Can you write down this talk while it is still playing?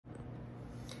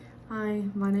Hi,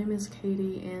 my name is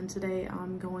Katie, and today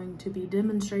I'm going to be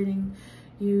demonstrating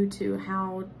you to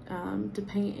how to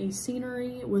paint a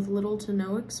scenery with little to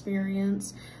no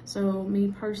experience. So me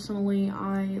personally,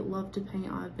 I love to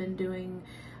paint. I've been doing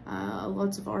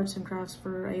lots of arts and crafts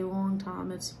for a long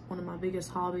time. It's one of my biggest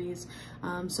hobbies.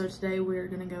 So today we're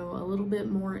going to go a little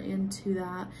bit more into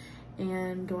that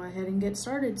and go ahead and get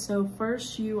started. So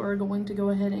first you are going to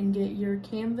go ahead and get your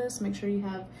canvas. Make sure you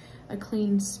have a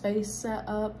clean space set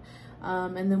up.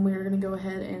 And then we're going to go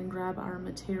ahead and grab our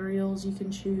materials. You can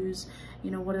choose,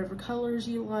 whatever colors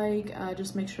you like.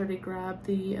 Just make sure to grab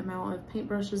the amount of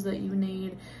paintbrushes that you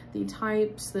need, the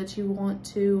types that you want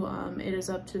to. It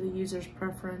is up to the user's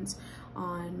preference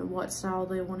on what style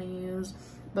they want to use.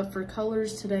 But for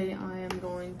colors today, I am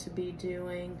going to be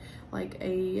doing like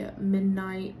a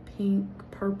midnight pink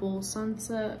purple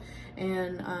sunset,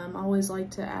 and I always like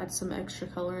to add some extra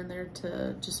color in there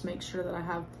to just make sure that I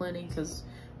have plenty, because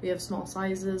we have small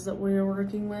sizes that we're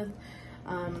working with.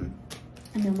 And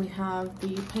then we have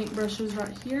the paint brushes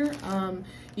right here.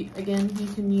 Again, you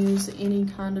can use any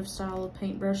kind of style of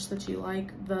paintbrush that you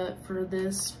like, but for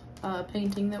this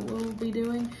painting that we'll be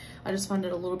doing, I just find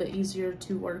it a little bit easier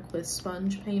to work with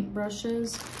sponge paint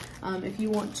brushes. If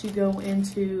you want to go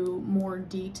into more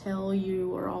detail,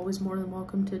 you are always more than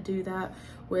welcome to do that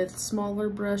with smaller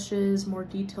brushes, more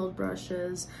detailed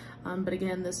brushes. But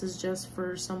again, this is just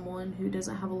for someone who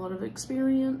doesn't have a lot of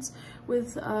experience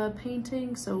with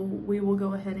painting, so we will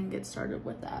go ahead and get started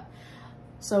with that.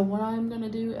 So what I'm going to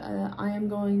do, I am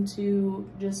going to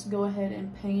just go ahead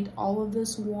and paint all of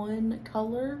this one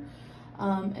color,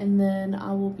 and then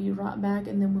I will be right back,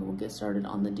 and then we will get started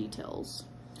on the details.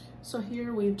 So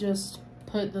here we've just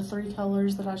put the three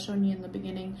colors that I showed you in the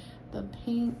beginning, the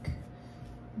pink,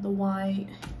 the white,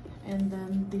 and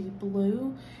then the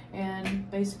blue, and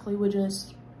basically we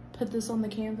just put this on the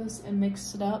canvas and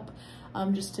mix it up.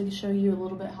 Just to show you a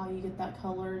little bit how you get that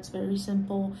color. It's very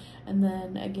simple, and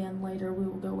then again later we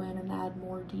will go in and add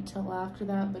more detail after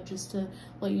that, but just to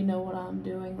let you know what I'm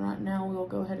doing right now, we'll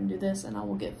go ahead and do this and I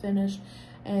will get finished,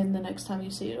 and the next time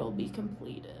you see it, it'll be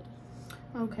completed.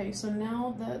 Okay, so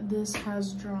now that this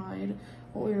has dried,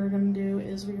 what we're going to do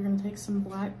is we're going to take some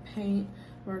black paint.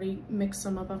 I've already mixed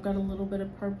some up. I've got a little bit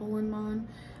of purple in mine.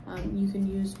 You can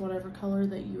use whatever color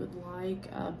that you would like.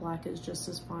 Black is just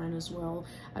as fine as well.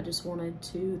 I just wanted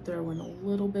to throw in a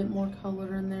little bit more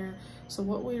color in there. So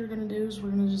what we are going to do is we're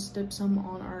going to just dip some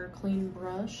on our clean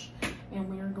brush, and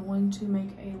we are going to make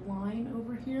a line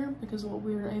over here, because what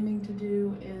we're aiming to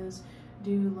do is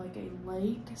do like a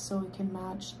lake so it can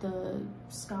match the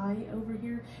sky over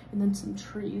here, and then some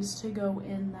trees to go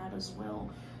in that as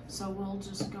well. So we'll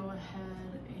just go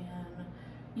ahead, and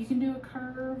you can do a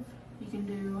curve, you can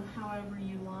do however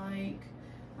you like.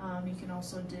 You can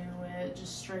also do it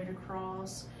just straight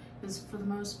across, because for the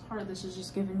most part this is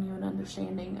just giving you an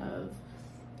understanding of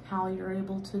how you're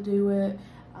able to do it,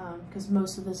 because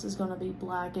most of this is going to be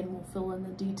black and we'll fill in the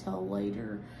detail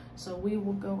later. So we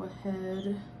will go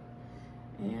ahead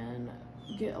and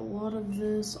get a lot of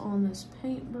this on this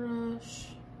paintbrush.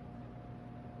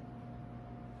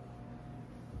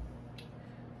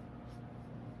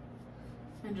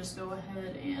 And just go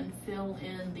ahead and fill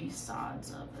in the sides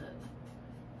of it.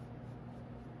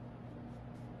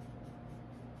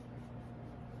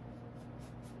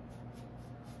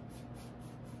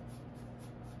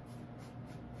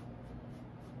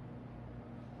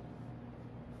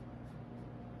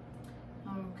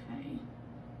 Okay,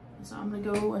 so I'm gonna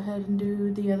go ahead and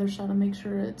do the other side and make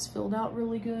sure it's filled out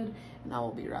really good, and I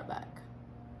will be right back.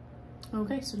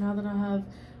 Okay, so now that I have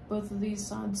both of these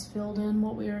sides filled in,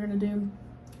 what we are gonna do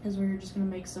is we're just going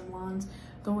to make some lines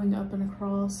going up and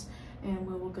across, and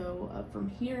we will go up from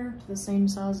here to the same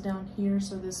size down here,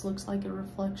 so this looks like a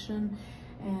reflection,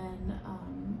 and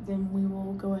then we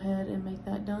will go ahead and make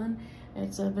that done.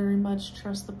 It's a very much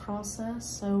trust the process,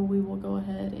 so we will go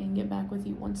ahead and get back with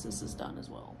you once this is done as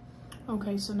well.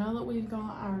 Okay, so now that we've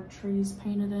got our trees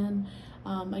painted in,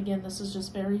 again, this is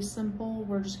just very simple.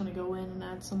 We're just going to go in and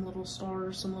add some little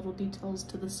stars, some little details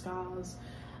to the skies,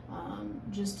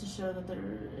 just to show that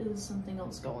there is something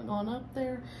else going on up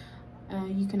there.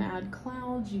 You can add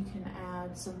clouds, you can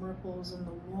add some ripples in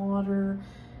the water.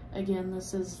 Again,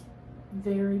 this is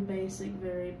very basic,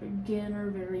 very beginner,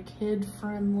 very kid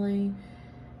friendly.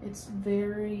 It's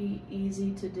very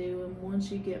easy to do, and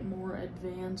once you get more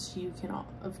advanced, you can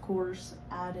of course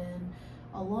add in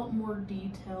a lot more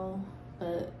detail,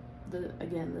 but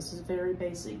again, this is very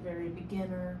basic, very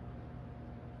beginner.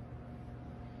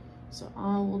 So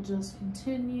I will just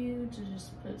continue to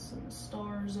just put some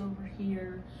stars over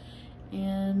here,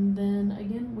 and then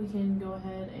again we can go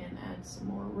ahead and add some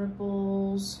more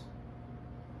ripples.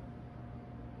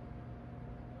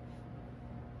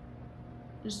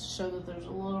 just to show that there's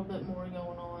a little bit more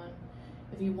going on.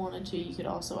 If you wanted to, you could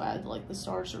also add like the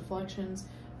stars reflections,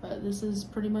 but this is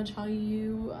pretty much how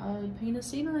you paint a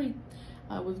scenery.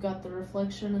 We've got the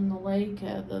reflection in the lake,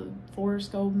 the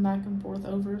forest going back and forth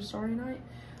over Starry Night.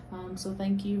 So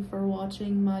thank you for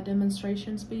watching my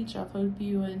demonstration speech. I hope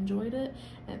you enjoyed it,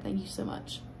 and thank you so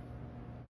much.